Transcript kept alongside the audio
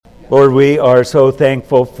Lord, we are so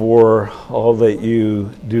thankful for all that you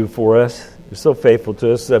do for us. You're so faithful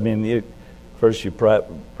to us. I mean, first you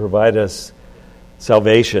provide us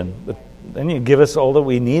salvation, but then you give us all that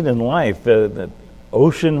we need in life, an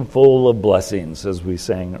ocean full of blessings, as we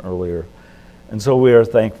sang earlier. And so we are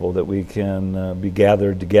thankful that we can be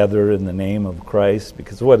gathered together in the name of Christ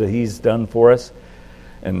because of what He's done for us.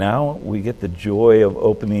 And now we get the joy of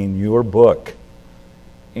opening your book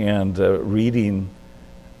and reading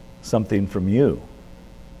something from you.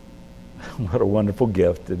 What a wonderful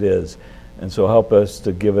gift it is. And so help us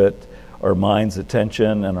to give it our mind's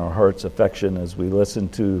attention and our heart's affection as we listen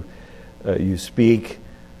to you speak.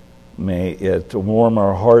 May it warm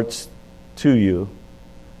our hearts to you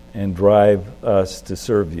and drive us to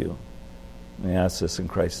serve you. We ask this in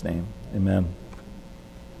Christ's name. Amen.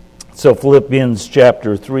 So Philippians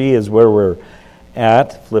chapter 3 is where we're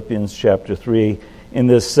at. Philippians chapter 3. In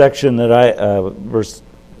this section that verse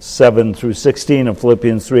 7 through 16 of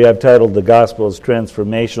Philippians 3, I've titled The Gospel is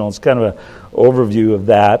Transformational. It's kind of an overview of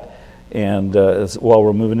that. And while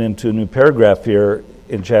we're moving into a new paragraph here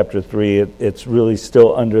in chapter 3, it's really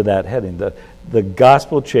still under that heading. The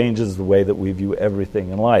gospel changes the way that we view everything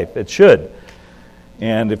in life. It should.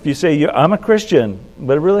 And if you say, I'm a Christian,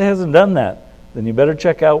 but it really hasn't done that, then you better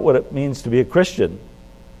check out what it means to be a Christian.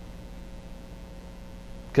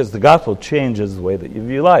 Because the gospel changes the way that you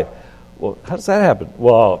view life. Well, how does that happen?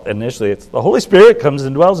 Well, initially it's the Holy Spirit comes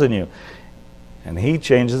and dwells in you. And He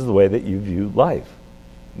changes the way that you view life,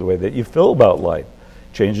 the way that you feel about life.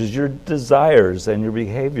 Changes your desires and your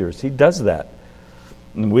behaviors. He does that.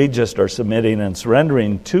 And we just are submitting and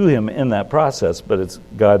surrendering to Him in that process, but it's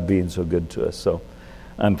God being so good to us. So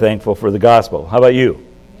I'm thankful for the gospel. How about you?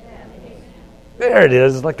 There it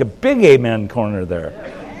is, like a big amen corner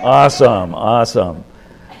there. Awesome.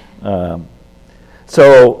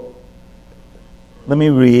 So let me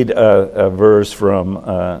read a verse from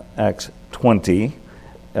Acts 20.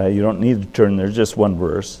 You don't need to turn there, just one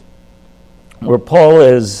verse, where Paul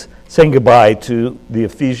is saying goodbye to the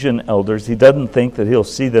Ephesian elders. He doesn't think that he'll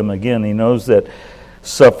see them again. He knows that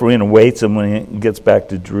suffering awaits him when he gets back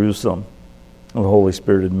to Jerusalem. The Holy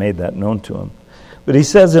Spirit had made that known to him. But he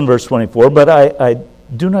says in verse 24, "But I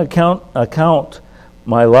do not account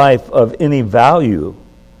my life of any value,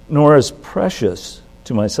 nor as precious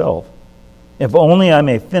to myself, if only I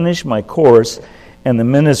may finish my course and the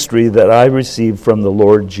ministry that I received from the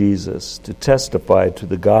Lord Jesus to testify to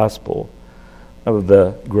the gospel of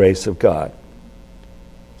the grace of God."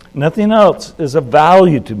 Nothing else is of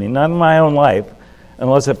value to me, not in my own life,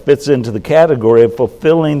 unless it fits into the category of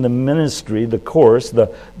fulfilling the ministry, the course, the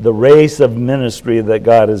race of ministry that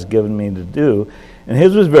God has given me to do. And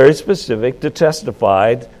His was very specific, to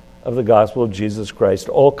testify of the gospel of Jesus Christ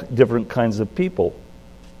to all different kinds of people.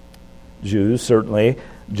 Jews, certainly.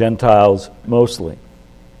 Gentiles, mostly.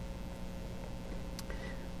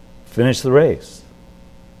 Finish the race.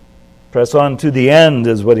 Press on to the end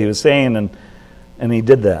is what he was saying, and he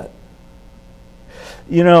did that.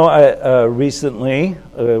 You know, recently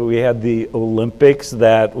we had the Olympics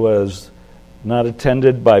that was not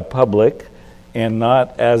attended by public and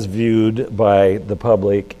not as viewed by the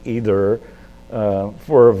public either,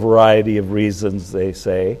 for a variety of reasons, they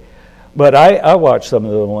say. But I watched some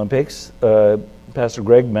of the Olympics. Pastor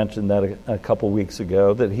Greg mentioned that a couple weeks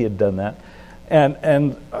ago, that he had done that.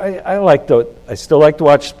 And I still like to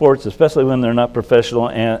watch sports, especially when they're not professional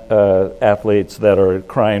athletes that are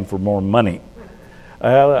crying for more money.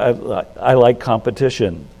 I like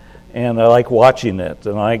competition, and I like watching it,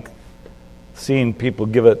 and I like seeing people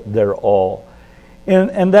give it their all.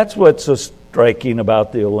 And that's what's so striking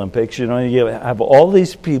about the Olympics. You know, you have all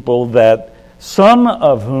these people that, some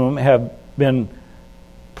of whom have been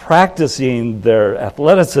practicing their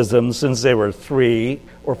athleticism since they were 3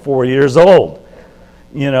 or 4 years old.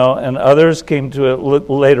 You know, and others came to it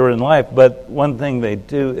later in life. But one thing they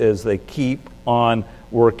do is they keep on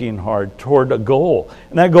working hard toward a goal.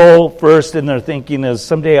 And that goal, first in their thinking, is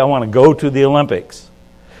someday I want to go to the Olympics.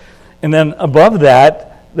 And then above that,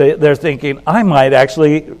 they're thinking, I might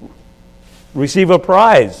actually receive a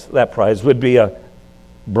prize. That prize would be a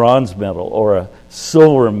bronze medal or a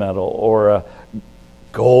silver medal or a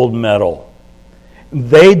gold medal.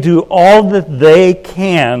 They do all that they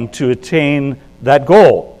can to attain that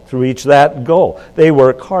goal, to reach that goal. They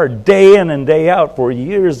work hard day in and day out for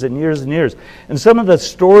years and years and years. And some of the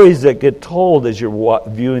stories that get told as you're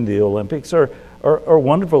viewing the Olympics are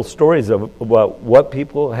wonderful stories about what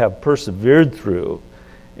people have persevered through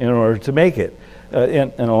in order to make it.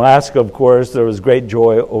 In Alaska, of course, there was great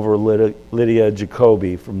joy over Lydia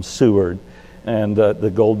Jacoby from Seward. and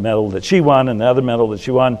the gold medal that she won and the other medal that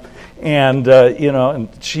she won. And, and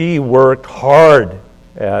she worked hard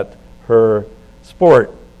at her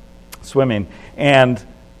sport, swimming, and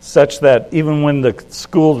such that even when the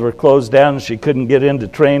schools were closed down, she couldn't get in to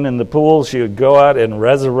train in the pool, she would go out in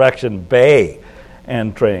Resurrection Bay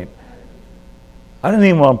and train. I don't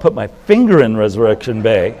even want to put my finger in Resurrection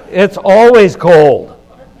Bay. It's always cold.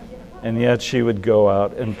 And yet she would go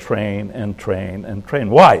out and train and train and train.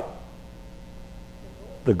 Why?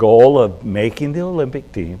 The goal of making the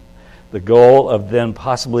Olympic team, the goal of then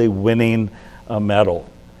possibly winning a medal.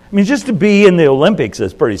 I mean, just to be in the Olympics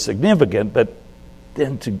is pretty significant, but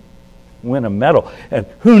then to win a medal, and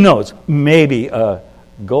who knows, maybe a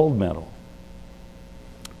gold medal.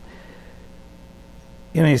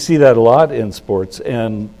 You see that a lot in sports,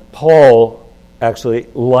 and Paul actually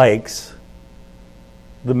likes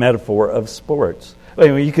the metaphor of sports. I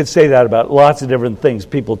mean, you could say that about lots of different things.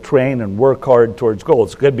 People train and work hard towards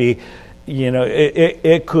goals. It could be,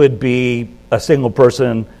 it could be a single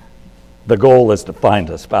person. The goal is to find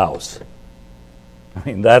a spouse. I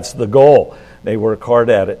mean, that's the goal. They work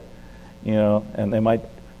hard at it, and they might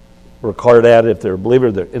work hard at it if they're a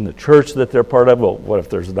believer. They're in the church that they're part of. Well, what if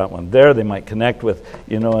there's not one there? They might connect with,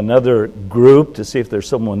 another group to see if there's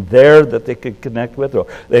someone there that they could connect with. Or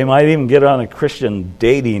they might even get on a Christian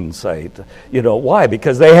dating site. Why?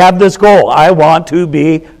 Because they have this goal. I want to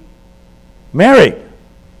be married.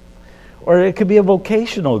 Or it could be a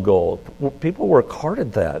vocational goal. People work hard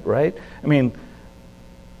at that, right? I mean,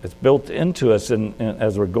 it's built into us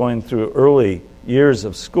as we're going through early years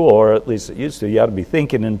of school, or at least it used to. You ought to be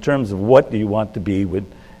thinking in terms of what do you want to be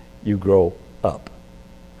when you grow up.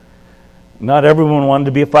 Not everyone wanted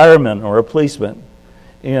to be a fireman or a policeman.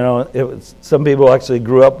 Some people actually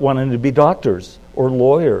grew up wanting to be doctors or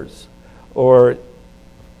lawyers or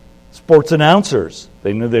sports announcers.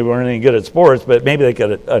 They knew they weren't any good at sports, but maybe they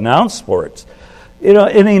could announce sports.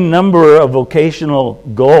 Any number of vocational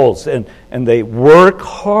goals, and they work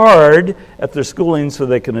hard at their schooling so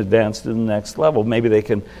they can advance to the next level. Maybe they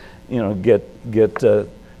can, get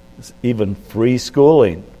even free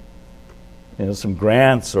schooling, some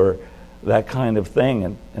grants or that kind of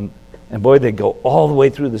thing, and boy, they go all the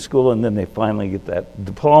way through the school, and then they finally get that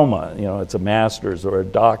diploma. It's a master's or a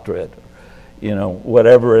doctorate,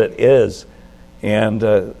 whatever it is, and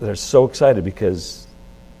they're so excited because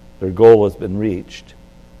their goal has been reached.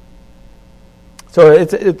 So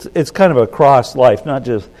it's kind of a cross life, not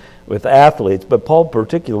just with athletes, but Paul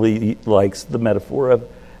particularly likes the metaphor of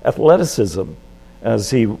athleticism,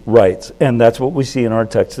 as he writes, and that's what we see in our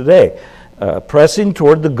text today. Pressing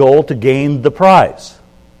toward the goal to gain the prize.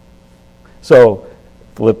 So,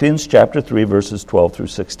 Philippians chapter 3, verses 12 through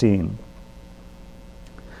 16.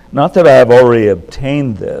 Not that I have already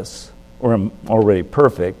obtained this, or am already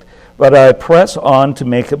perfect, but I press on to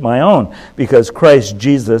make it my own, because Christ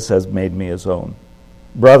Jesus has made me his own.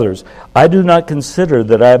 Brothers, I do not consider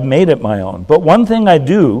that I have made it my own, but one thing I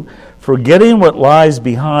do, forgetting what lies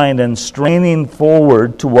behind and straining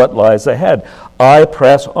forward to what lies ahead, I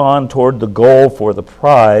press on toward the goal for the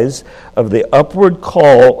prize of the upward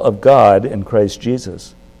call of God in Christ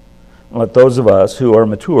Jesus. Let those of us who are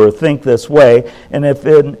mature think this way, and if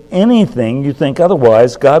in anything you think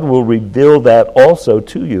otherwise, God will reveal that also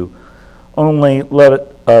to you. Only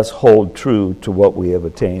let us hold true to what we have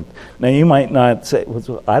attained. Now, you might not say,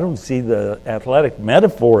 well, I don't see the athletic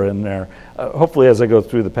metaphor in there. Hopefully, as I go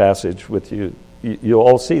through the passage with you, you'll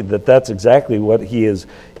all see that that's exactly what he is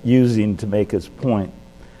using to make his point.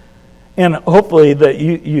 And hopefully that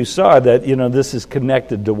you saw that, this is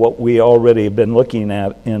connected to what we already have been looking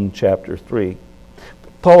at in chapter 3.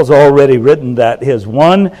 Paul's already written that his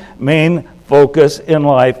one main focus in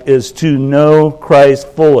life is to know Christ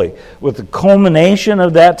fully, with the culmination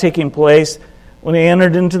of that taking place when he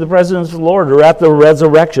entered into the presence of the Lord, or at the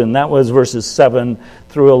resurrection. That was verses 7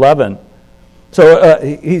 through 11. So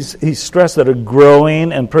he's stressed that a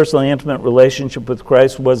growing and personally intimate relationship with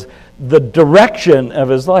Christ was the direction of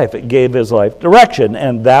his life. It gave his life direction,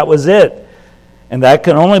 and that was it. And that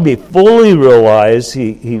can only be fully realized,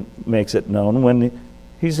 he makes it known, when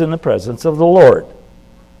he's in the presence of the Lord.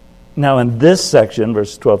 Now, in this section,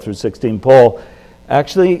 verses 12 through 16, Paul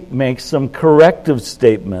actually makes some corrective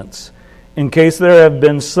statements in case there have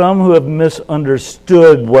been some who have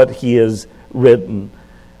misunderstood what he has written,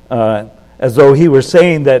 as though he were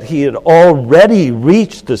saying that he had already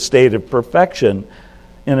reached the state of perfection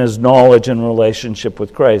in his knowledge and relationship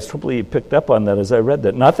with Christ. Hopefully you picked up on that as I read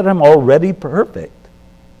that. Not that I'm already perfect.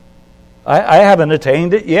 I haven't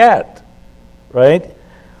attained it yet, right?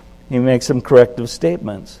 He makes some corrective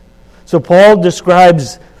statements. So Paul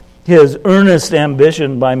describes his earnest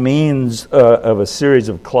ambition by means of a series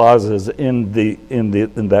of clauses in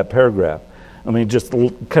that paragraph. I mean, just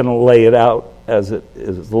kind of lay it out as it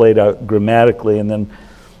is laid out grammatically, and then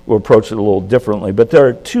we'll approach it a little differently. But there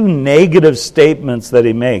are two negative statements that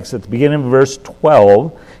he makes. At the beginning of verse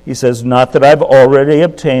 12, he says, "Not that I've already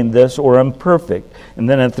obtained this or am perfect." And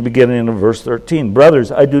then at the beginning of verse 13,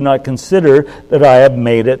 "Brothers, I do not consider that I have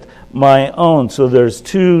made it my own." So there's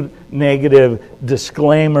two negative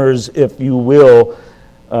disclaimers, if you will,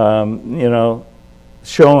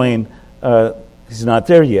 showing he's not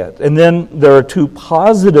there yet. And then there are two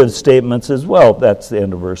positive statements as well. That's the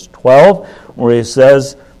end of verse 12, where he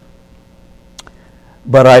says,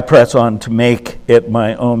 "But I press on to make it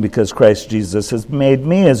my own because Christ Jesus has made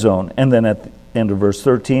me his own." And then at the end of verse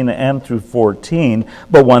 13 and through 14,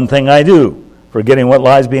 "But one thing I do, forgetting what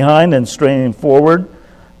lies behind and straining forward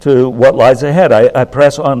to what lies ahead, I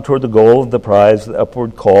press on toward the goal of the prize, the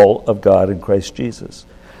upward call of God in Christ Jesus."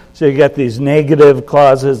 So you got these negative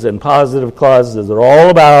clauses and positive clauses. They're all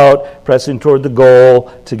about pressing toward the goal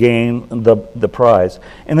to gain the prize.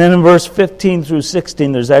 And then in verse 15 through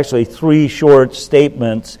 16, there's actually three short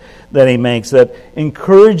statements that he makes that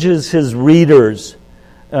encourages his readers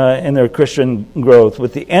in their Christian growth,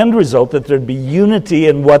 with the end result that there'd be unity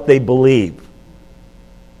in what they believe.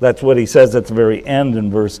 That's what he says at the very end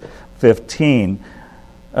in verse 15,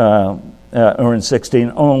 or in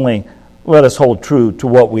 16, "Only let us hold true to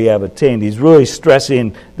what we have attained." He's really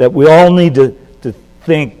stressing that we all need to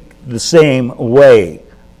think the same way.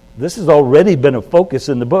 This has already been a focus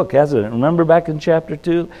in the book, hasn't it? Remember back in chapter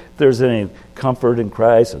 2? If there's any comfort in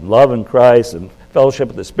Christ and love in Christ and fellowship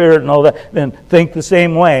of the Spirit and all that, then think the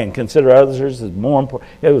same way and consider others as more important.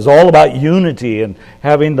 It was all about unity, and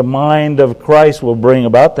having the mind of Christ will bring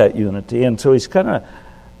about that unity. And so he's kind of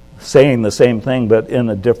saying the same thing, but in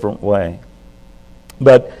a different way.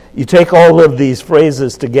 But you take all of these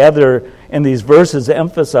phrases together, and these verses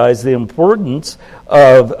emphasize the importance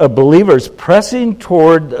of believers pressing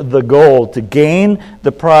toward the goal to gain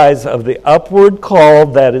the prize of the upward call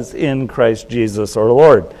that is in Christ Jesus our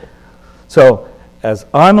Lord. So, as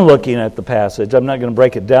I'm looking at the passage, I'm not going to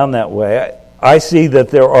break it down that way. I see that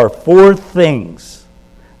there are four things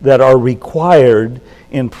that are required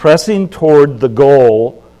in pressing toward the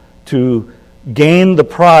goal to gain the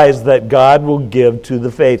prize that God will give to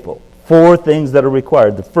the faithful. Four things that are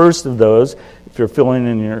required. The first of those, if you're filling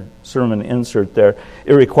in your sermon insert there,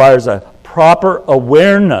 it requires a proper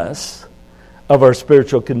awareness of our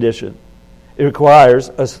spiritual condition. It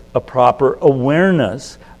requires a proper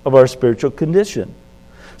awareness of our spiritual condition.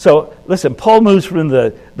 So, listen, Paul moves from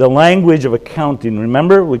the language of accounting.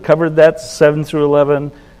 Remember, we covered that 7 through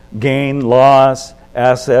 11, gain, loss,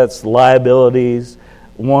 assets, liabilities,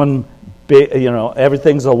 one big,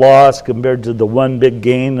 everything's a loss compared to the one big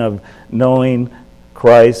gain of knowing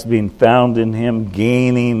Christ, being found in Him,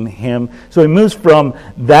 gaining Him. So he moves from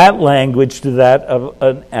that language to that of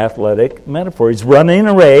an athletic metaphor. He's running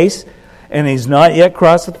a race, and he's not yet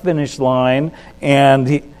crossed the finish line, and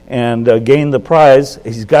gained the prize.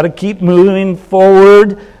 He's got to keep moving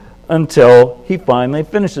forward until he finally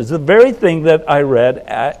finishes. The very thing that I read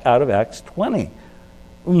out of Acts 20.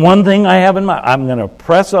 One thing I have in mind, I'm going to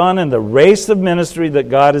press on in the race of ministry that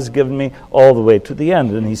God has given me all the way to the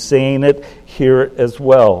end. And he's saying it here as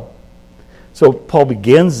well. So Paul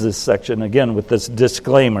begins this section again with this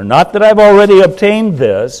disclaimer. Not that I've already obtained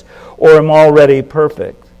this or am already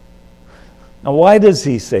perfect. Now, why does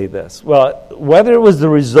he say this? Well, whether it was the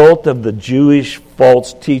result of the Jewish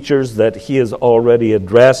false teachers that he has already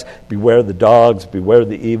addressed, beware the dogs, beware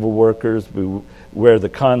the evil workers, beware the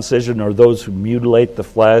concision or those who mutilate the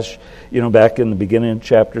flesh, back in the beginning of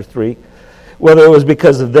chapter 3. Whether it was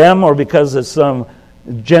because of them or because of some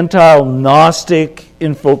Gentile Gnostic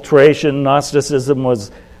infiltration. Gnosticism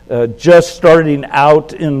was just starting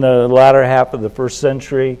out in the latter half of the first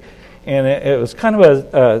century. And it was kind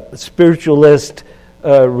of a spiritualist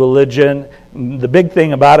religion. The big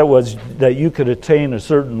thing about it was that you could attain a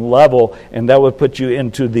certain level, and that would put you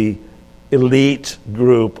into the elite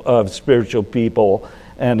group of spiritual people,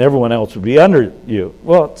 and everyone else would be under you.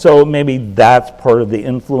 Well, so maybe that's part of the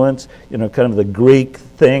influence, kind of the Greek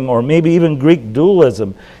thing, or maybe even Greek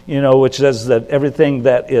dualism, which says that everything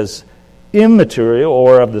that is immaterial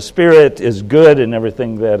or of the spirit is good, and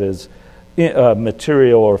everything that is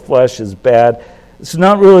material or flesh is bad. It's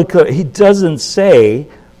not really clear. He doesn't say,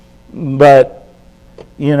 but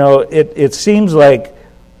it seems like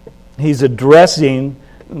he's addressing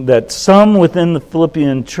that some within the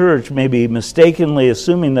Philippian church may be mistakenly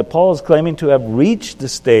assuming that Paul is claiming to have reached the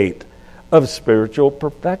state of spiritual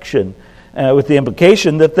perfection. with the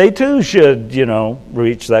implication that they too should,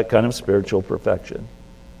 reach that kind of spiritual perfection.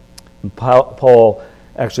 And Paul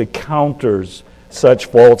actually counters such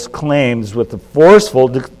false claims with a forceful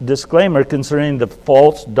disclaimer concerning the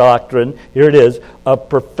false doctrine, here it is, of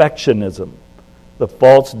perfectionism. The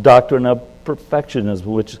false doctrine of perfectionism,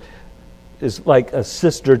 which is like a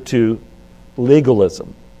sister to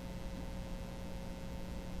legalism.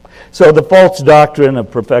 So the false doctrine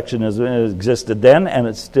of perfectionism existed then, and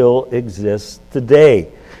it still exists today.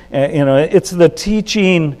 It's the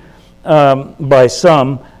teaching by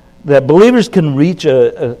some that believers can reach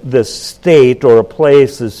this state or a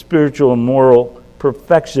place of spiritual and moral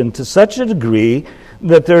perfection to such a degree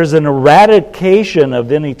that there's an eradication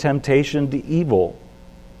of any temptation to evil.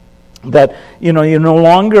 That, you no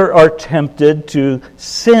longer are tempted to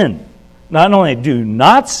sin. Not only do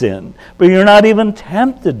not sin, but you're not even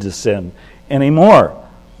tempted to sin anymore.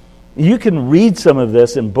 You can read some of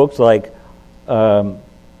this in books like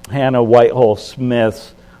Hannah Whitehall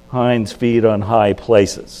Smith's Hind's Feet on High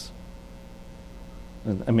Places.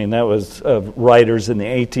 I mean, that was writers in the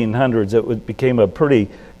 1800s. It became a pretty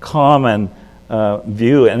common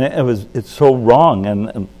view, and it's so wrong,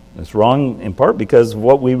 and it's wrong in part because of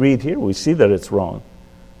what we read here. We see that it's wrong.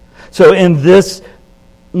 So in this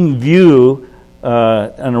view,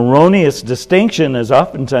 an erroneous distinction is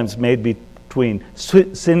oftentimes made between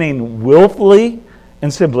sinning willfully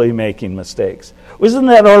and simply making mistakes. Isn't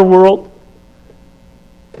that our world?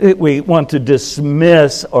 We want to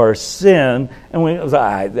dismiss our sin, and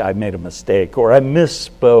I made a mistake, or I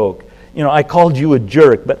misspoke. I called you a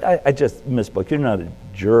jerk, but I just misspoke. You're not a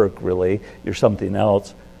jerk, really. You're something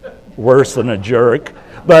else, worse than a jerk.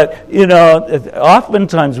 But,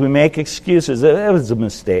 oftentimes we make excuses. It was a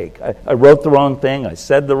mistake. I wrote the wrong thing. I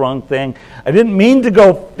said the wrong thing. I didn't mean to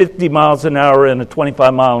go 50 miles an hour in a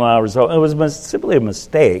 25-mile-an-hour zone. It was simply a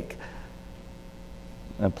mistake.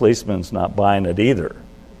 A policeman's not buying it either.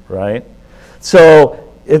 Right?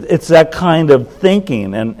 So it's that kind of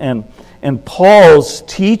thinking. And Paul's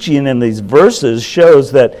teaching in these verses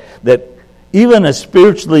shows that even a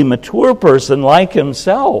spiritually mature person like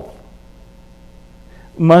himself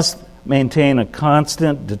must maintain a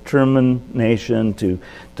constant determination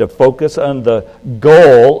to focus on the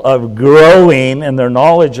goal of growing in their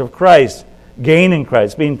knowledge of Christ, gaining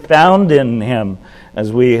Christ, being found in Him,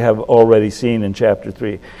 as we have already seen in chapter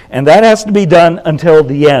 3. And that has to be done until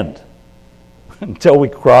the end, until we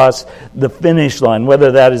cross the finish line,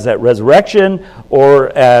 whether that is at resurrection or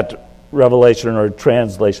at revelation or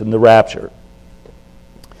translation, the rapture.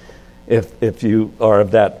 If you are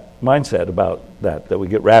of that mindset about that we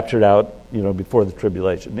get raptured out, before the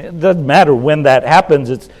tribulation. It doesn't matter when that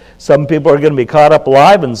happens. Some people are going to be caught up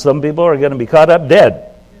alive and some people are going to be caught up dead.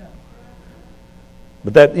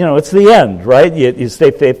 But that, it's the end, right? You stay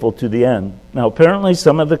faithful to the end. Now, apparently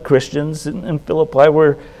some of the Christians in Philippi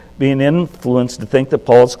were being influenced to think that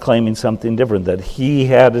Paul's claiming something different, that he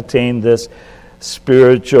had attained this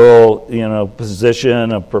spiritual,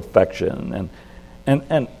 position of perfection. And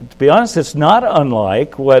to be honest, it's not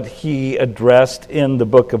unlike what he addressed in the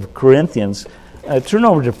book of Corinthians. Turn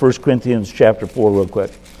over to 1 Corinthians chapter 4 real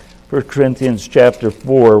quick. 1 Corinthians chapter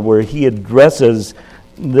 4, where he addresses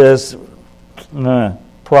this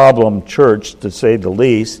problem church, to say the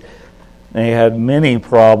least. They had many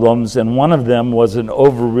problems, and one of them was an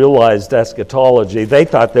over-realized eschatology. They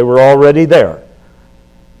thought they were already there.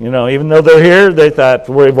 Even though they're here, they thought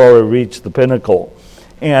we've already reached the pinnacle.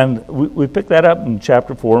 And we pick that up in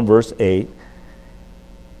chapter 4 and verse 8.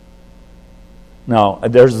 Now,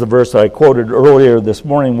 there's the verse I quoted earlier this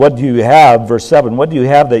morning. What do you have? Verse 7. What do you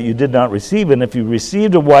have that you did not receive? And if you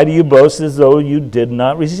received it, why do you boast as though you did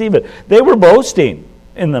not receive it? They were boasting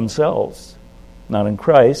in themselves, not in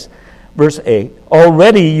Christ. Verse 8.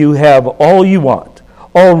 Already you have all you want.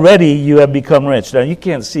 Already you have become rich. Now, you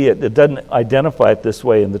can't see it. It doesn't identify it this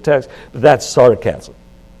way in the text, but that's sarcasm.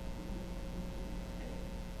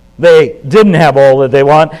 They didn't have all that they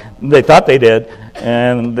want. They thought they did,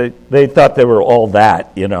 and they thought they were all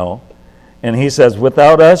that, And he says,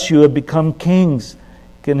 without us, you have become kings.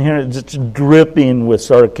 You can hear it just dripping with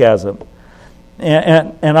sarcasm.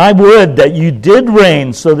 And I would that you did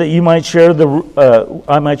reign, so that you might share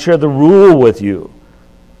I might share the rule with you.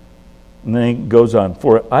 And then he goes on.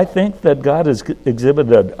 For I think that God has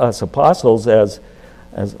exhibited us apostles as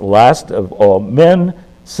last of all men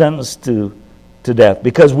sentenced to death,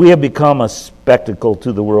 because we have become a spectacle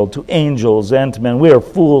to the world, to angels and to men. We are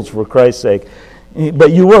fools for Christ's sake. But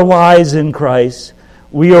you are wise in Christ.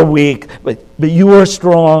 We are weak, but you are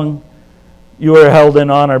strong. You are held in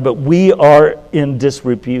honor, but we are in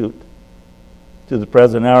disrepute. To the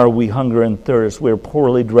present hour we hunger and thirst. We are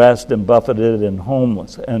poorly dressed and buffeted and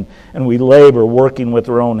homeless. And we labor, working with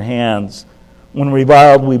our own hands. When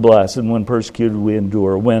reviled, we bless. And when persecuted, we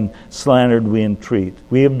endure. When slandered, we entreat.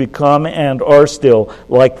 We have become and are still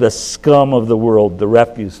like the scum of the world, the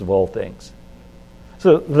refuse of all things.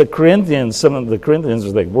 So the Corinthians, some of the Corinthians are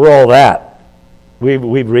like, we're all that.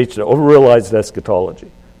 We've reached it. Over-realized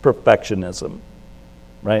eschatology. Perfectionism.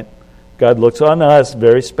 Right? God looks on us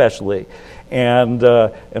very specially. And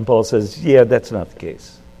Paul says, yeah, that's not the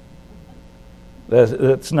case.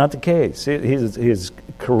 That's not the case. He's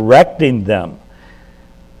correcting them.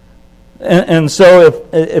 And so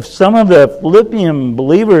if some of the Philippian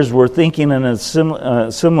believers were thinking in a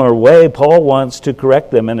similar way, Paul wants to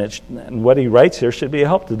correct them. And what he writes here should be a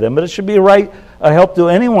help to them. But it should be a help to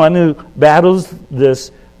anyone who battles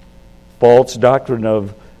this false doctrine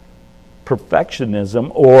of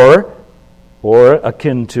perfectionism or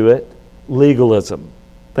akin to it, legalism,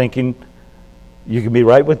 thinking you can be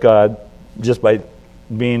right with God just by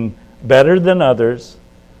being better than others,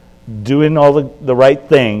 doing all the right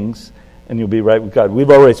things, and you'll be right with God. We've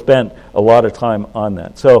already spent a lot of time on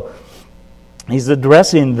that. So he's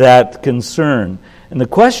addressing that concern. And the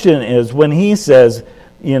question is, when he says,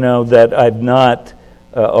 that I've not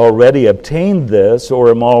already obtained this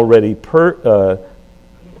or am already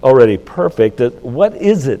perfect, what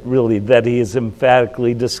is it really that he is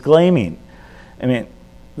emphatically disclaiming? I mean,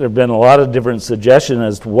 there have been a lot of different suggestions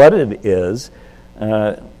as to what it is,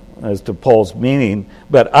 as to Paul's meaning,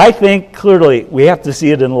 but I think clearly we have to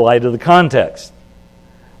see it in the light of the context.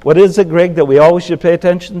 What is it, Greg, that we always should pay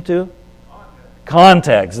attention to?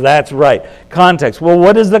 Context, that's right. Context. Well,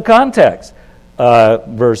 what is the context?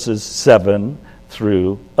 Verses 7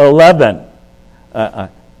 through 11. The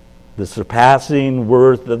surpassing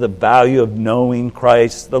worth of the value of knowing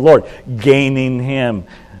Christ the Lord, gaining Him,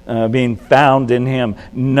 being found in Him,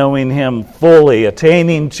 knowing Him fully,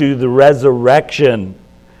 attaining to the resurrection.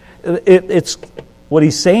 It's what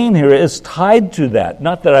he's saying here is tied to that.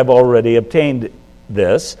 Not that I've already obtained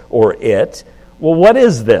this or it. Well, what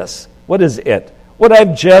is this? What is it? What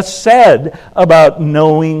I've just said about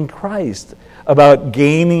knowing Christ, about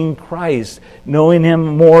gaining Christ, knowing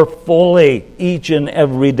Him more fully each and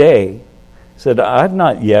every day. He said, I've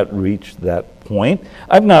not yet reached that point.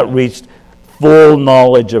 I've not reached full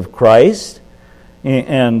knowledge of Christ.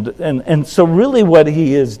 And so really what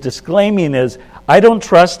he is disclaiming is, I don't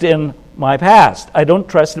trust in my past. I don't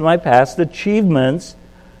trust in my past achievements,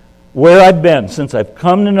 where I've been since I've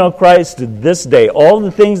come to know Christ to this day. All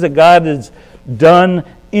the things that God has done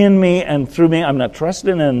in me and through me, I'm not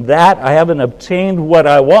trusting in that. I haven't obtained what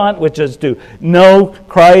I want, which is to know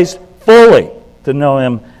Christ fully, to know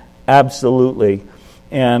Him absolutely.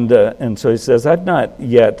 And so he says, I've not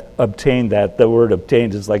yet obtained that. The word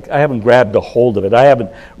obtained is like, I haven't grabbed a hold of it. I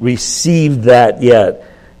haven't received that yet.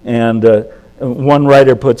 And one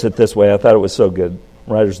writer puts it this way. I thought it was so good.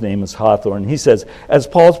 The writer's name is Hawthorne. He says, as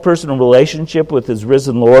Paul's personal relationship with his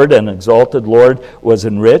risen Lord and exalted Lord was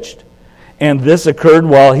enriched, and this occurred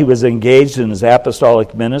while he was engaged in his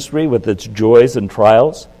apostolic ministry with its joys and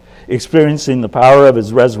trials, experiencing the power of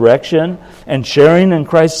His resurrection and sharing in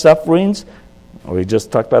Christ's sufferings. We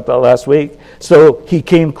just talked about that last week. So he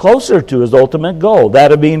came closer to his ultimate goal,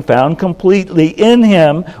 that of being found completely in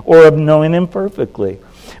Him or of knowing Him perfectly.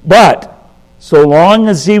 But so long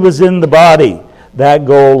as he was in the body, that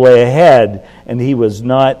goal lay ahead, and he has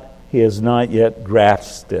not yet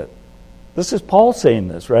grasped it. This is Paul saying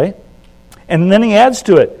this, right? And then he adds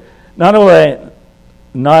to it, not only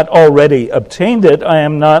not already obtained it, I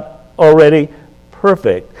am not already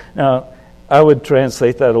perfect. Now, I would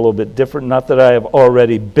translate that a little bit different. Not that I have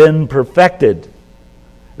already been perfected.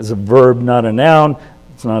 It's a verb, not a noun.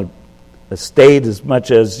 It's not a state as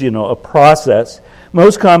much as, a process.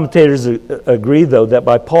 Most commentators agree, though, that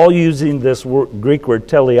by Paul using this Greek word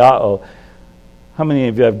teleao, how many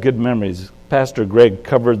of you have good memories? Pastor Greg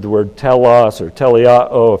covered the word telos or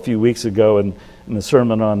teleao a few weeks ago in the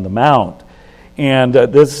Sermon on the Mount. And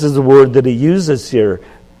this is the word that he uses here,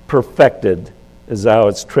 perfected, is how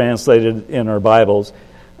it's translated in our Bibles.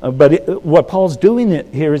 But what Paul's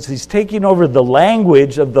doing here is he's taking over the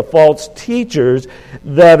language of the false teachers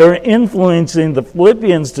that are influencing the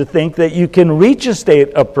Philippians to think that you can reach a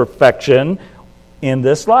state of perfection in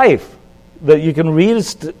this life. That you can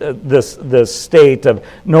reach this state of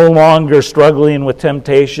no longer struggling with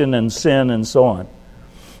temptation and sin and so on.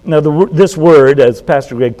 Now, this word, as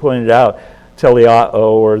Pastor Greg pointed out, teleao,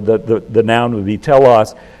 or the noun would be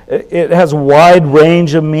telos, it has a wide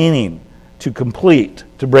range of meaning. To complete,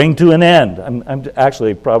 to bring to an end. I'm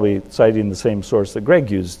actually probably citing the same source that Greg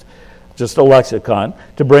used just a lexicon,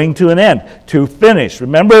 to bring to an end, to finish.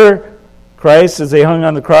 Remember Christ, as they hung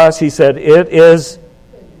on the cross, he said, it is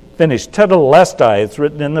finished. Tetelestai, it's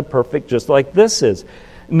written in the perfect, just like this is.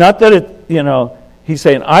 Not that it, he's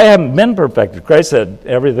saying, I haven't been perfected. Christ said,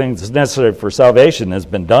 everything that's necessary for salvation has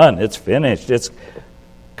been done. It's finished. It's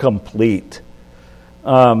complete.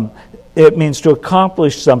 It means to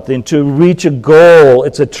accomplish something, to reach a goal.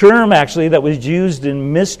 It's a term, actually, that was used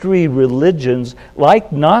in mystery religions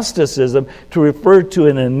like Gnosticism to refer to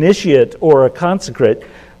an initiate or a consecrate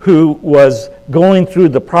who was going through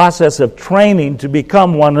the process of training to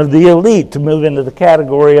become one of the elite, to move into the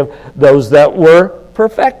category of those that were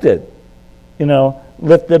perfected,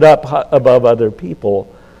 lifted up above other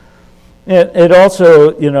people. It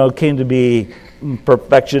also, came to be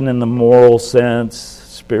perfection in the moral sense,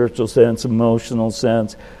 spiritual sense, emotional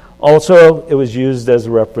sense. Also, it was used as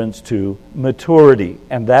a reference to maturity.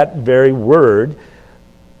 And that very word,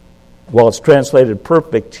 while it's translated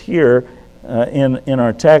perfect here in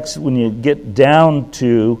our text, when you get down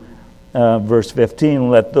to verse 15,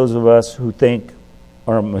 let those of us who think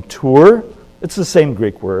are mature, it's the same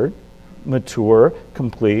Greek word, mature,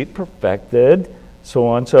 complete, perfected, so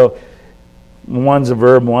on. So one's a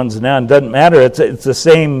verb, one's a noun. Doesn't matter. It's the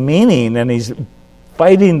same meaning, and he's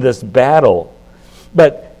fighting this battle.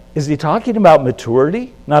 But is he talking about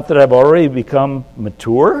maturity? Not that I've already become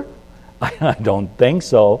mature? I don't think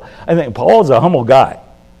so. I think Paul's a humble guy.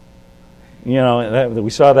 We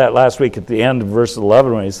saw that last week at the end of verse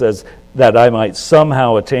 11 when he says that I might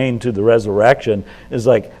somehow attain to the resurrection. It's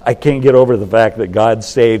like, I can't get over the fact that God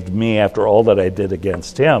saved me after all that I did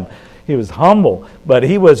against him. He was humble, but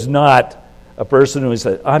he was not a person who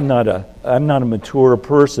said, I'm not a mature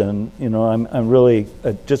person, I'm really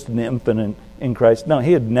just an infant in Christ. No,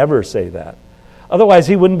 he'd never say that. Otherwise,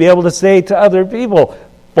 he wouldn't be able to say to other people,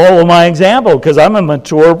 follow my example, because I'm a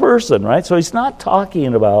mature person, right? So he's not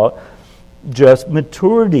talking about just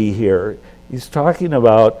maturity here. He's talking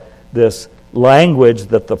about this language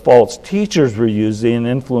that the false teachers were using,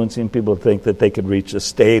 influencing people to think that they could reach a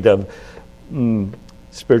state of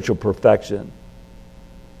spiritual perfection.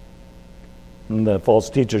 And the false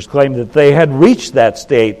teachers claimed that they had reached that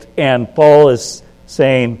state, and Paul is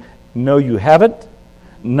saying, no, you haven't,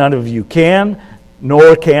 none of you can,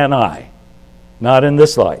 nor can I. Not in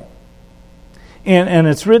this light. And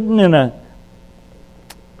it's written in a,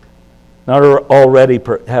 not already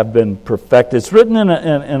have been perfected, it's written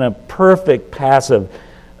in a perfect passive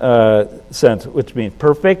sense, which means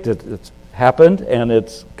perfect, it's happened and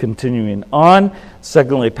it's continuing on.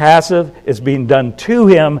 Secondly, passive, it's being done to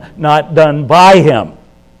him, not done by him,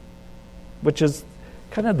 which is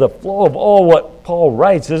kind of the flow of all what Paul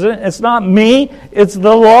writes, isn't it? It's not me, it's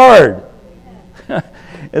the Lord.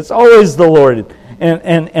 It's always the Lord.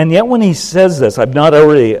 And yet when he says this, I've not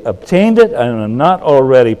already obtained it, and I'm not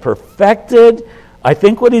already perfected, I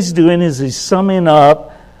think what he's doing is he's summing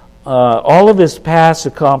up all of his past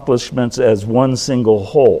accomplishments as one single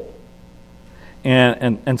whole.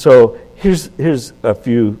 And so here's a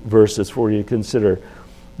few verses for you to consider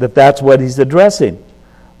that that's what he's addressing.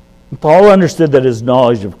 Paul understood that his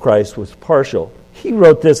knowledge of Christ was partial. He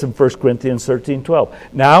wrote this in 1 Corinthians 13:12.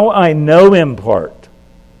 Now I know in part.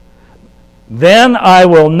 Then I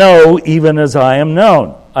will know even as I am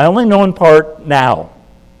known. I only know in part now.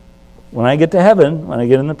 When I get to heaven, when I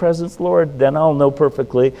get in the presence of the Lord, then I'll know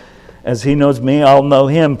perfectly. As he knows me, I'll know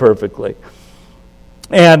him perfectly.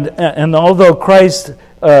 And although Christ's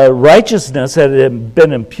righteousness had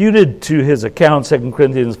been imputed to his account, 2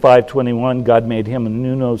 Corinthians 5:21, God made him who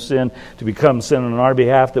knew no sin to become sin on our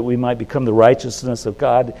behalf, that we might become the righteousness of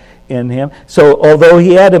God in him. So although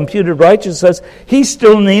he had imputed righteousness, he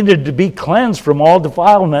still needed to be cleansed from all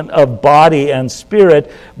defilement of body and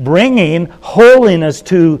spirit, bringing holiness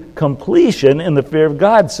to completion in the fear of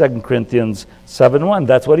God, 2 Corinthians 7:1.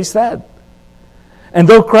 That's what he said. And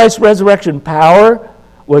though Christ's resurrection power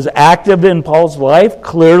was active in Paul's life,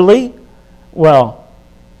 clearly, well,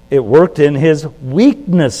 it worked in his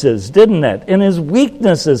weaknesses, didn't it? In his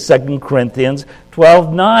weaknesses, 2 Corinthians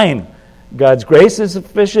 12:9. God's grace is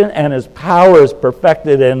sufficient and his power is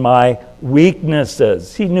perfected in my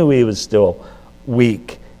weaknesses. He knew he was still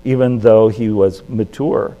weak, even though he was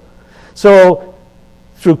mature. So,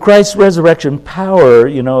 through Christ's resurrection power,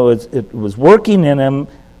 it was working in him,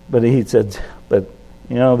 but he said,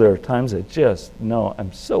 there are times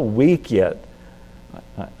I'm so weak yet.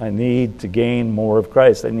 I need to gain more of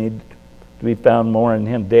Christ. I need to be found more in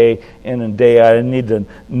him day in and day out. I need to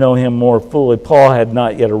know him more fully. Paul had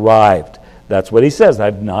not yet arrived. That's what he says.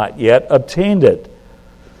 I've not yet obtained it.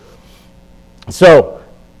 So,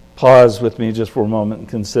 pause with me just for a moment and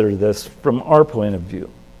consider this from our point of view.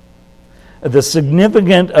 The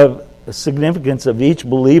significance of each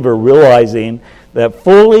believer realizing that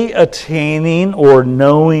fully attaining or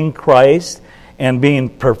knowing Christ and being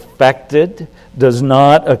perfected does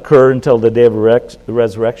not occur until the day of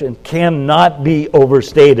resurrection cannot be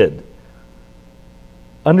overstated.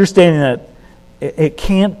 Understanding that it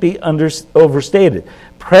can't be overstated.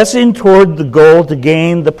 Pressing toward the goal to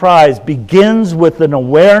gain the prize begins with an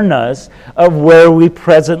awareness of where we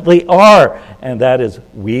presently are, and that is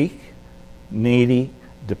weak, needy,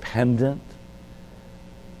 dependent,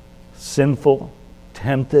 sinful,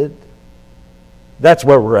 tempted. That's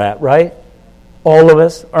where we're at, right? All of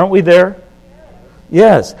us, aren't we there?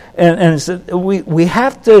 Yes, and so we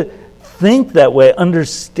have to think that way,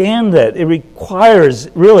 understand that. It requires,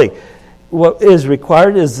 really, what is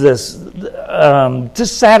required is this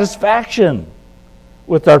dissatisfaction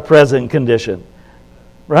with our present condition,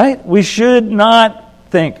 right? We should not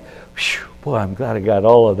think, boy, I'm glad I got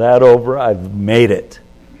all of that over. I've made it.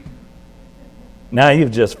 Now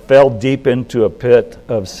you've just fell deep into a pit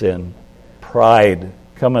of sin. Pride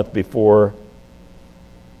cometh before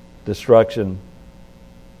destruction.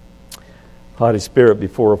 Haughty spirit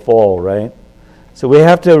before a fall, right? So we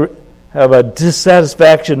have to have a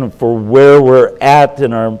dissatisfaction for where we're at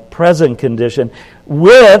in our present condition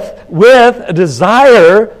with a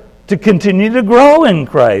desire to continue to grow in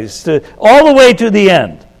Christ, all the way to the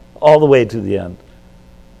end. All the way to the end.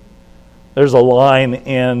 There's a line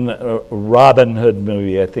in a Robin Hood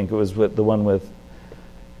movie, I think it was the one with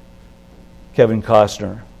Kevin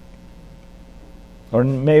Costner. Or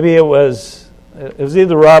maybe it was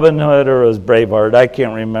either Robin Hood or it was Braveheart, I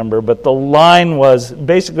can't remember. But the line was,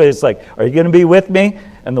 basically it's like, are you going to be with me?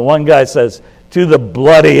 And the one guy says, to the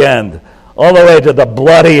bloody end. All the way to the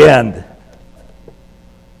bloody end.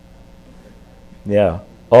 Yeah,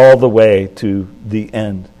 all the way to the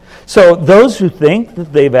end. So those who think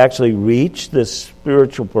that they've actually reached this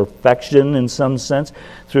spiritual perfection in some sense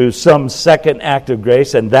through some second act of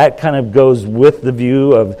grace, and that kind of goes with the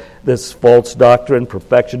view of this false doctrine,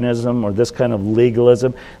 perfectionism, or this kind of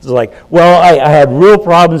legalism. It's like, well, I had real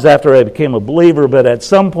problems after I became a believer, but at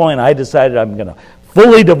some point I decided I'm going to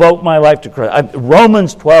fully devote my life to Christ.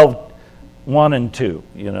 Romans 12, 1 and 2,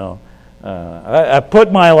 you know. I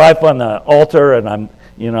put my life on the altar, and I'm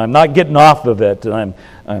not getting off of it, and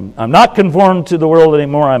I'm not conformed to the world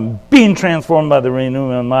anymore. I'm being transformed by the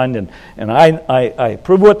renewing of my mind, and I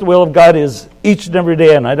prove what the will of God is each and every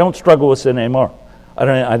day, and I don't struggle with sin anymore.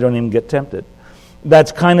 I don't even get tempted.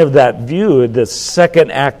 That's kind of that view, the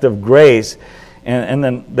second act of grace, and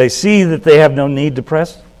then they see that they have no need to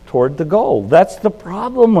press toward the goal. That's the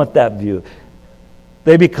problem with that view.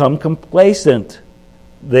 They become complacent.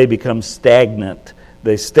 They become stagnant.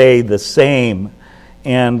 They stay the same.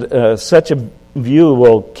 And such a view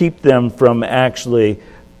will keep them from actually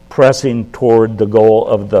pressing toward the goal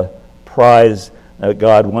of the prize that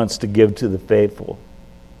God wants to give to the faithful.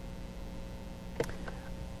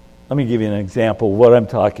 Let me give you an example of what I'm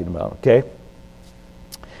talking about, okay?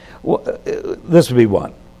 Well, this would be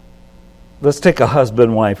one. Let's take a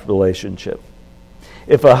husband-wife relationship.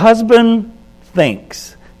 If a husband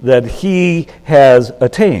thinks that he has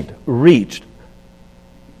attained, reached,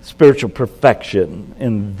 spiritual perfection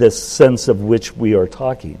in this sense of which we are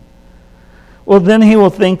talking, well, then he will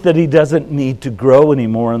think that he doesn't need to grow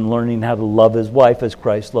anymore in learning how to love his wife as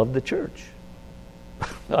Christ loved the church.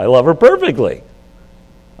 I love her perfectly.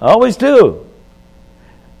 I always do.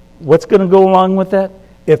 What's going to go along with that?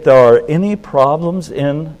 If there are any problems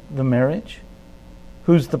in the marriage,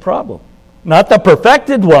 who's the problem? Not the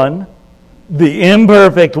perfected one, the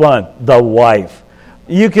imperfect one, the wife.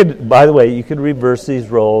 You could, by the way, you could reverse these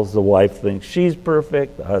roles. The wife thinks she's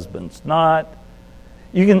perfect, the husband's not.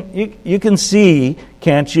 You can see,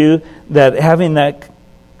 can't you, that having that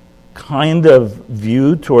kind of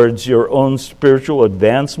view towards your own spiritual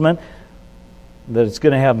advancement, that it's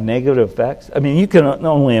going to have negative effects. I mean, you can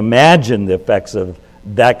only imagine the effects of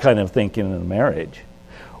that kind of thinking in a marriage.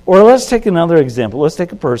 Or let's take another example. Let's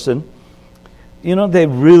take a person, they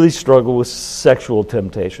really struggle with sexual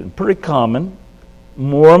temptation. Pretty common.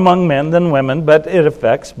 More among men than women, but it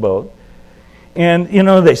affects both. And,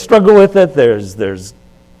 they struggle with it. There's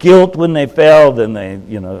guilt when they fail, then they,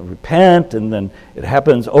 repent, and then it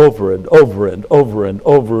happens over and over and over and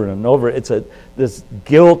over and over. It's this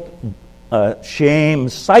guilt, shame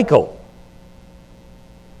cycle.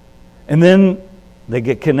 And then they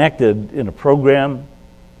get connected in a program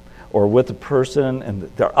or with a person, and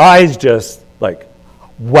their eyes just like,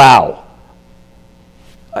 wow.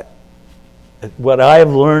 What I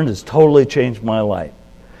have learned has totally changed my life.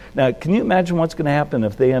 Now, can you imagine what's going to happen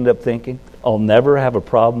if they end up thinking, I'll never have a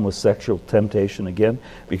problem with sexual temptation again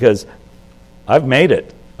because I've made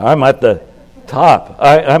it. I'm at the top.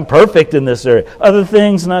 I'm perfect in this area. Other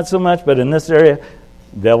things, not so much, but in this area,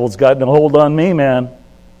 the devil's gotten a hold on me, man.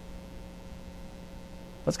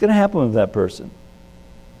 What's going to happen with that person?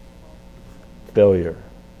 Failure.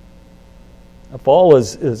 A fall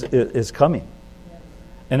is coming.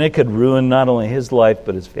 And it could ruin not only his life,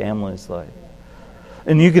 but his family's life.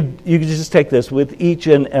 And you could just take this with each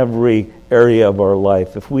and every area of our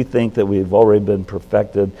life. If we think that we've already been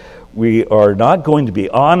perfected, we are not going to be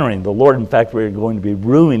honoring the Lord. In fact, we're going to be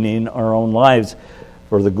ruining our own lives,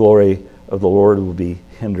 for the glory of the Lord will be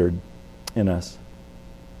hindered in us.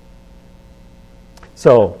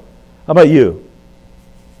 So, how about you?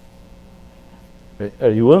 Are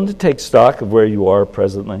you willing to take stock of where you are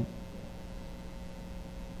presently?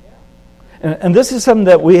 And this is something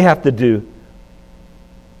that we have to do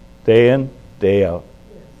day in, day out.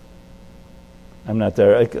 I'm not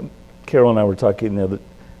there. Carol and I were talking the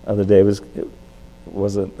other day.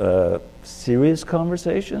 Was it a serious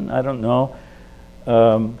conversation? I don't know.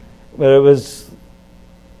 But it was.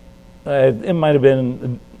 It might have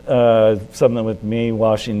been something with me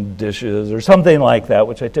washing dishes or something like that,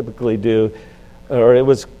 which I typically do. Or it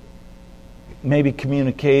was maybe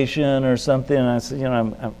communication or something. And I said,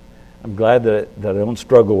 I'm glad that I don't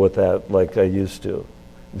struggle with that like I used to.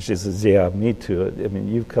 And she says, yeah, me too. I mean,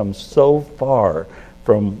 you've come so far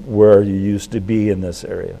from where you used to be in this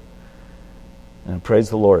area. And praise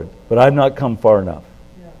the Lord. But I've not come far enough.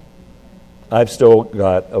 I've still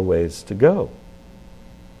got a ways to go.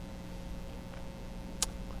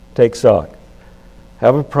 Take stock.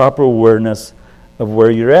 Have a proper awareness of where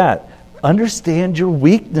you're at. Understand your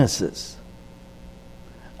weaknesses.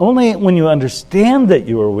 Only when you understand that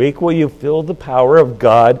you are weak will you feel the power of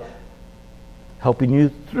God helping you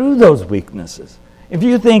through those weaknesses. If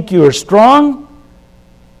you think you are strong,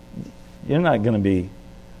 you're not going to be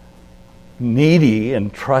needy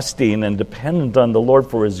and trusting and dependent on the Lord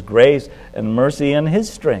for His grace and mercy and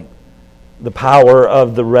His strength. The power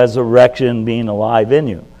of the resurrection being alive in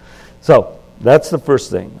you. So, that's the first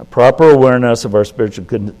thing. A proper awareness of our spiritual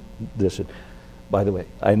condition. By the way,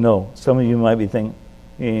 I know some of you might be thinking,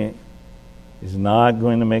 he's not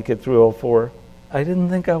going to make it through 04. I didn't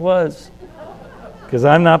think I was. Because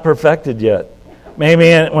I'm not perfected yet.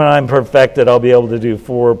 Maybe when I'm perfected, I'll be able to do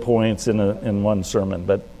 4 points in one sermon.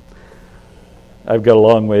 But I've got a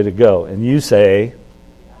long way to go. And you say,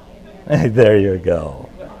 hey, there you go.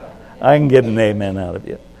 I can get an amen out of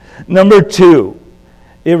you. Number 2,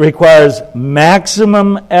 it requires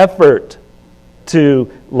maximum effort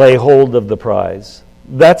to lay hold of the prize.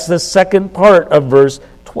 That's the second part of verse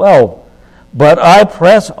 12. But I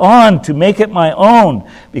press on to make it my own,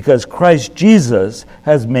 because Christ Jesus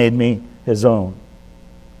has made me His own.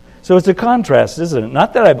 So it's a contrast, isn't it?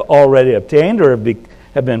 Not that I've already obtained or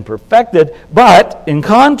have been perfected, but in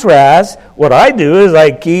contrast, what I do is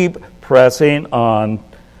I keep pressing on.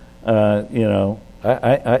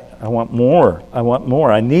 I want more. I want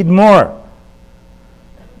more. I need more.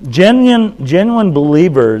 Genuine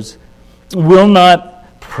believers will not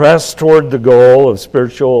press toward the goal of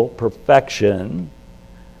spiritual perfection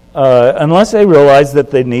unless they realize that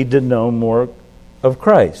they need to know more of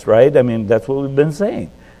Christ, right? I mean, that's what we've been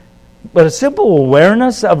saying. But a simple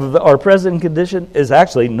awareness of our present condition is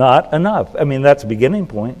actually not enough. I mean, that's a beginning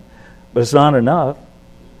point, but it's not enough.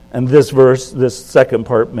 And this verse, this second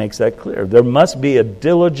part, makes that clear. There must be a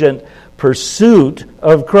diligent pursuit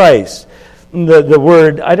of Christ. The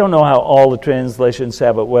word, I don't know how all the translations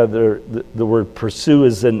have it, whether the word pursue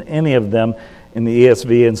is in any of them. In the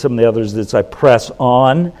ESV and some of the others, it's I press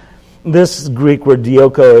on. This Greek word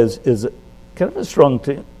dioko is kind of a strong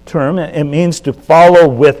term. It means to follow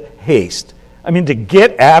with haste. I mean, to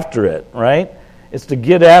get after it, right? It's to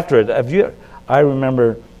get after it. I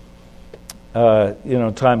remember,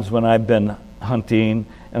 times when I've been hunting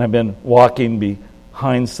and I've been walking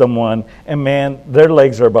behind someone, and man, their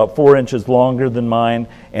legs are about 4 inches longer than mine,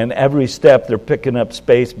 and every step they're picking up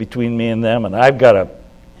space between me and them, and I've got to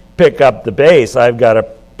pick up the pace. I've got to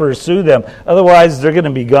pursue them. Otherwise, they're going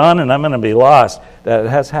to be gone, and I'm going to be lost. That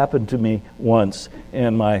has happened to me once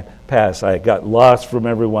in my past. I got lost from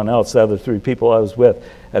everyone else. The other 3 people I was with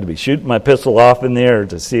had to be shooting my pistol off in the air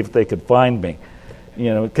to see if they could find me.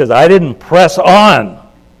 Because I didn't press on.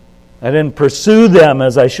 I didn't pursue them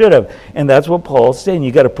as I should have. And that's what Paul's saying.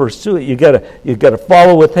 You got to pursue it. You got to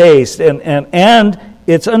follow with haste. And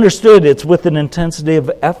it's understood. It's with an intensity of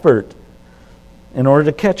effort in order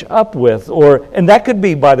to catch up with. And that could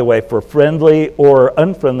be, by the way, for friendly or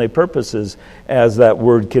unfriendly purposes, as that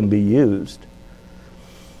word can be used.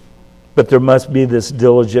 But there must be this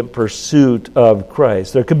diligent pursuit of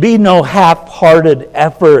Christ. There could be no half-hearted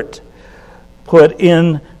effort put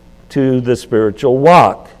into the spiritual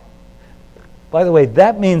walk. By the way,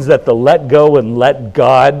 that means that the let go and let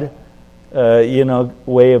God,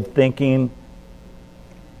 way of thinking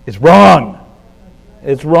is wrong.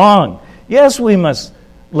 It's wrong. Yes, we must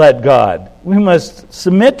let God. We must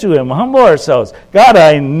submit to Him, humble ourselves. God,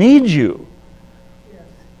 I need you.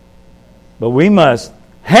 But we must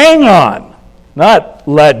hang on, not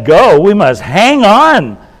let go. We must hang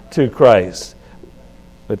on to Christ.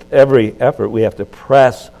 With every effort, we have to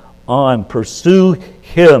press on, pursue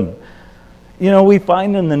Him. We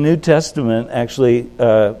find in the New Testament, actually,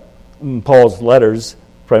 in Paul's letters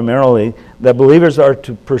primarily, that believers are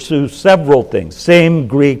to pursue several things. Same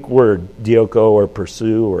Greek word, dioko, or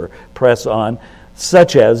pursue, or press on,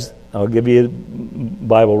 such as, I'll give you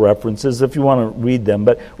Bible references if you want to read them,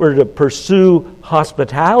 but we're to pursue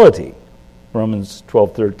hospitality, Romans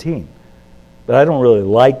 12:13. But I don't really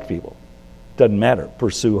like people. Doesn't matter.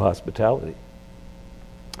 Pursue hospitality.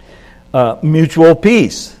 Mutual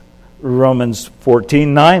peace, Romans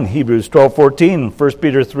 14:9, Hebrews 12:14, 1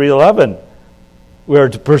 Peter 3:11. We are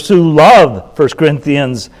to pursue love, 1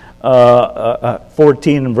 Corinthians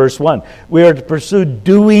 14 and verse 1. We are to pursue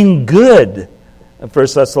doing good,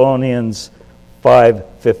 1 Thessalonians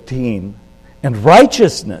 5:15. And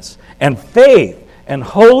righteousness and faith and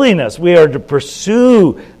holiness. We are to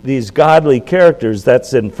pursue these godly characters.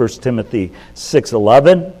 That's in 1 Timothy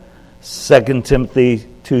 6:11, 2 Timothy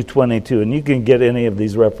 2:22. And you can get any of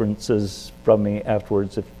these references from me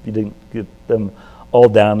afterwards if you didn't get them all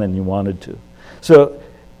down and you wanted to. So,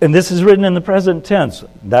 and this is written in the present tense.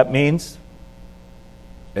 That means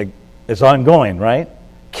it's ongoing, right?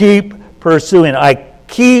 Keep pursuing. I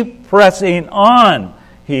keep pressing on,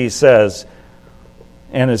 he says.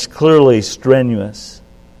 And it's clearly strenuous.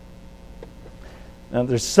 Now,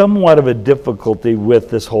 there's somewhat of a difficulty with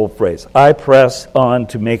this whole phrase. I press on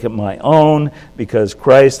to make it my own because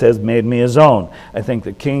Christ has made me his own. I think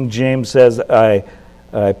the King James says, I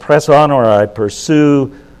press on or I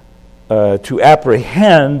pursue to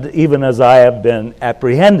apprehend even as I have been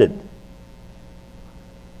apprehended.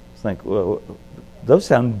 It's like, well, those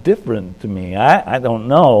sound different to me. I don't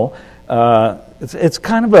know. It's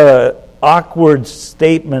kind of a awkward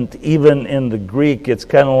statement even in the Greek. It's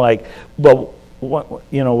kind of like, well,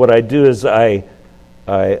 what I do is I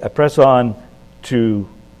press on to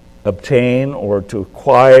obtain or to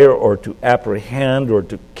acquire or to apprehend or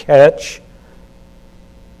to catch,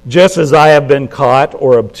 just as I have been caught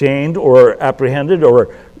or obtained or apprehended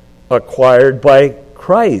or acquired by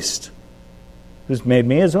Christ, who's made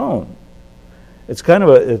me his own. It's kind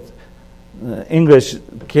of English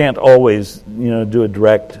can't always, do a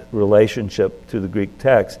direct relationship to the Greek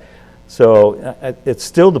text. So it's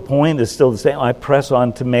still, the point is still the same. I press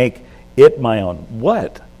on to make it my own.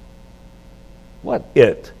 What? What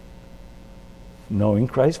it? Knowing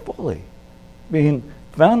Christ fully. Being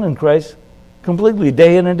found in Christ completely,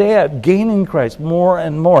 day in and day out. Gaining Christ more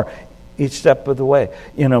and more each step of the way.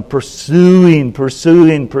 Pursuing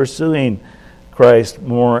Christ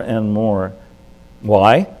more and more.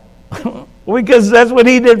 Why? Because that's what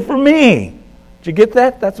he did for me. Did you get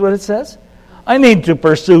that? That's what it says. I need to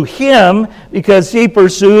pursue him because he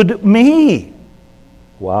pursued me.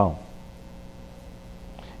 Wow.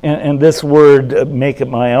 And this word, make it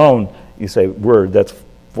my own, you say word, that's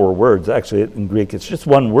 4 words. Actually, in Greek, it's just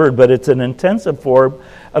one word, but it's an intensive form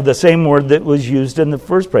of the same word that was used in the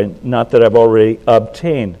first prayer, not that I've already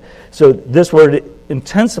obtained. So this word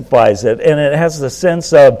intensifies it, and it has the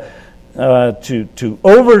sense of to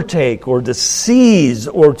overtake or to seize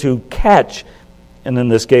or to catch, and in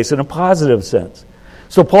this case, in a positive sense.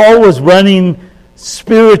 So Paul was running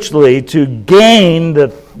spiritually to gain the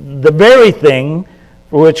very thing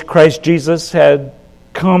for which Christ Jesus had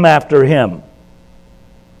come after him.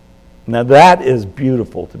 Now that is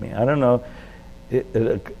beautiful to me. I don't know,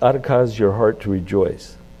 it ought to cause your heart to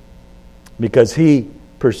rejoice, because he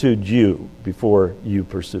pursued you before you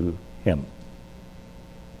pursue him.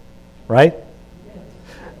 Right?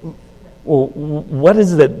 Well, what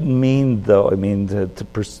does that mean, though? I mean,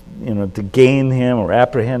 to gain him or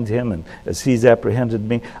apprehend him, and as he's apprehended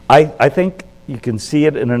me. I think you can see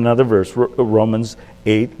it in another verse, Romans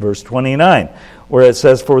 8, verse 29, where it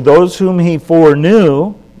says, "For those whom he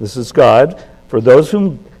foreknew," this is God, "for those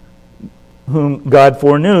whom God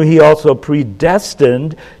foreknew, he also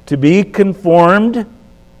predestined to be conformed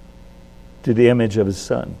to the image of his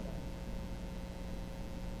Son."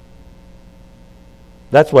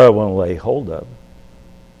 That's what I want to lay hold of.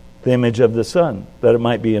 The image of the Son, that it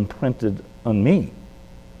might be imprinted on me.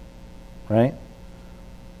 Right?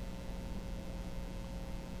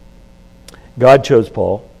 God chose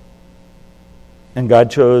Paul. And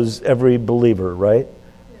God chose every believer, right?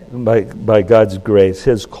 By God's grace,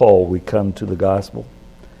 His call, we come to the gospel.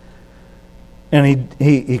 And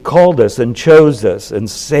he called us and chose us and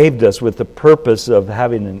saved us with the purpose of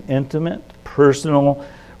having an intimate, personal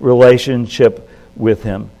relationship with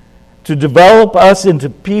Him. To develop us into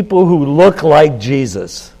people who look like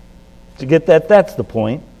Jesus. To get that, that's the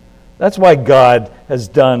point. That's why God has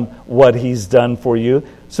done what He's done for you,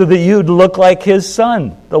 so that you'd look like His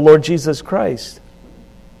Son, the Lord Jesus Christ.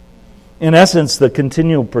 In essence, the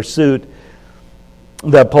continual pursuit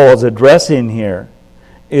that Paul is addressing here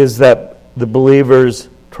is that the believers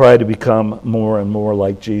try to become more and more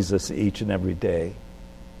like Jesus each and every day,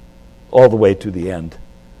 all the way to the end.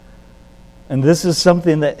 And this is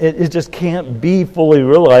something that it just can't be fully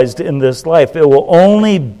realized in this life. It will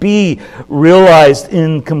only be realized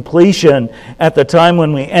in completion at the time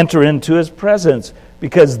when we enter into His presence,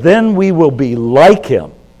 because then we will be like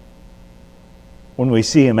Him when we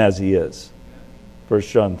see Him as He is. 1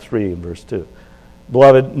 John 3 and verse 2.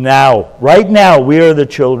 Beloved, now, right now, we are the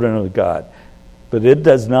children of God. But it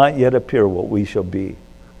does not yet appear what we shall be.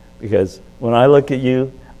 Because when I look at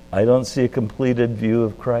you, I don't see a completed view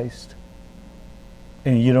of Christ.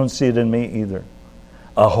 And you don't see it in me either.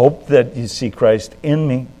 I hope that you see Christ in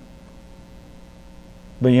me.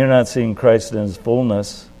 But you're not seeing Christ in His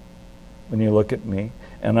fullness when you look at me.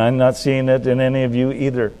 And I'm not seeing it in any of you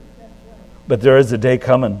either. But there is a day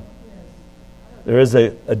coming. There is a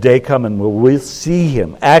day coming where we'll see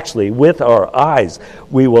Him. Actually, with our eyes,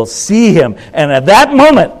 we will see Him. And at that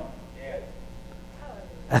moment,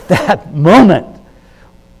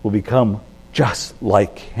 we'll become just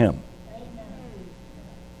like Him.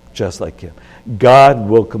 Just like Him. God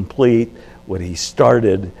will complete what He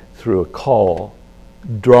started through a call,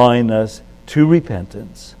 drawing us to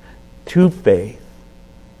repentance, to faith,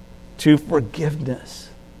 to forgiveness,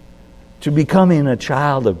 to becoming a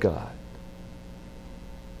child of God.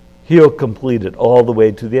 He'll complete it all the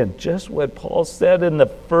way to the end. Just what Paul said in the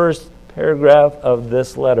first paragraph of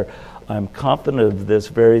this letter. I'm confident of this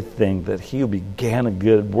very thing, that He who began a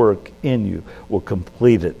good work in you will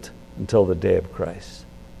complete it until the day of Christ.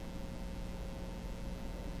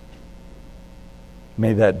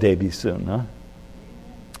 May that day be soon, huh?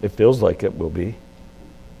 It feels like it will be.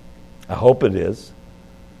 I hope it is.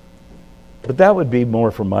 But that would be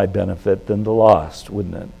more for my benefit than the lost,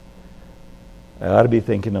 wouldn't it? I ought to be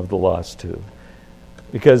thinking of the lost too.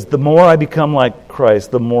 Because the more I become like Christ,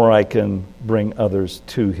 the more I can bring others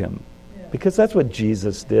to Him. Because that's what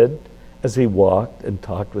Jesus did as He walked and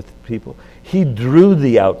talked with people. He drew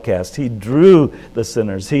the outcast. He drew the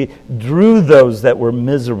sinners. He drew those that were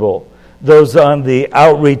miserable. Those on the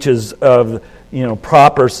outreaches of,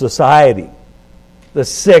 proper society. The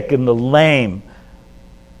sick and the lame.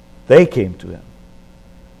 They came to Him.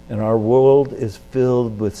 And our world is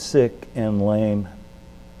filled with sick and lame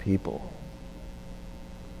people.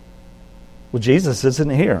 Well, Jesus isn't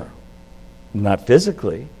here. Not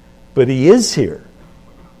physically, but He is here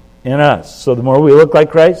in us. So the more we look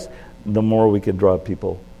like Christ, the more we can draw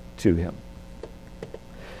people to Him.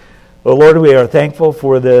 Well, Lord, we are thankful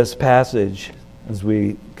for this passage as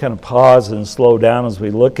we kind of pause and slow down as we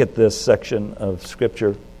look at this section of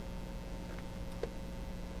Scripture.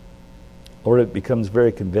 Lord, it becomes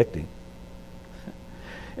very convicting.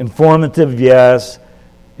 Informative, yes.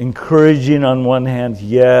 Encouraging on one hand,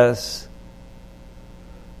 yes.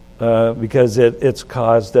 Because it's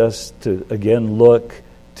caused us to, again, look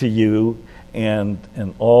to You and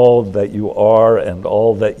all that You are and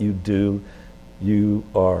all that You do. You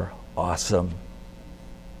are awesome.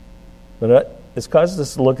 But it's caused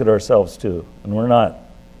us to look at ourselves too. And we're not.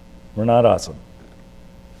 We're not awesome.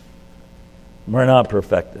 We're not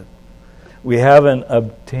perfected. We haven't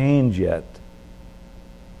obtained yet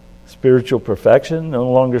spiritual perfection, no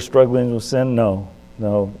longer struggling with sin. No,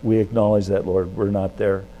 we acknowledge that, Lord. We're not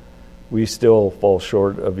there. We still fall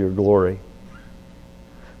short of Your glory.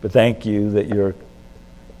 But thank You that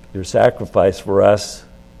your sacrifice for us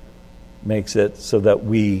makes it so that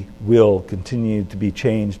we will continue to be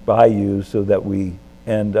changed by You, so that we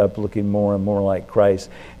end up looking more and more like Christ.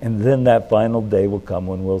 And then that final day will come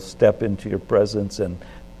when we'll step into Your presence and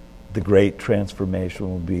the great transformation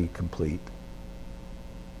will be complete.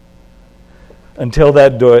 Until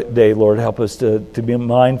that day, Lord, help us to be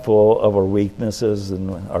mindful of our weaknesses and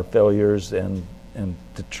our failures and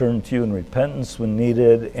to turn to You in repentance when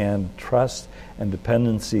needed and trust and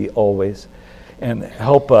dependency always. And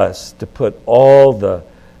help us to put all the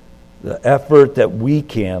effort that we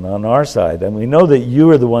can on our side. And we know that You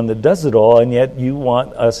are the one that does it all, and yet You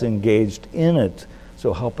want us engaged in it.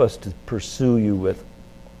 So help us to pursue You with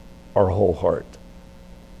our whole heart,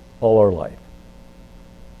 all our life.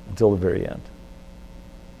 until the very end.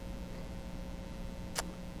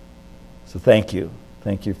 So thank you.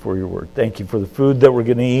 Thank you for your word. Thank you for the food that we're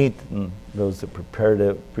going to eat, and those that prepared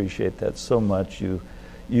it. Appreciate that so much, you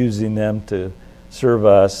using them to serve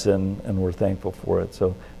us, and we're thankful for it.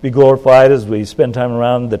 So be glorified as we spend time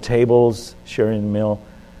around the tables, sharing the meal.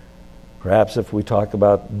 Perhaps if we talk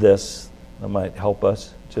about this, that might help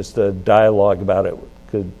us. Just a dialogue about it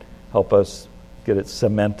could help us get it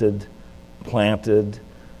cemented, planted,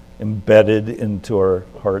 embedded into our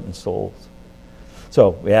heart and souls. So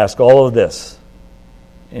we ask all of this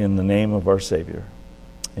in the name of our Savior.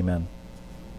 Amen.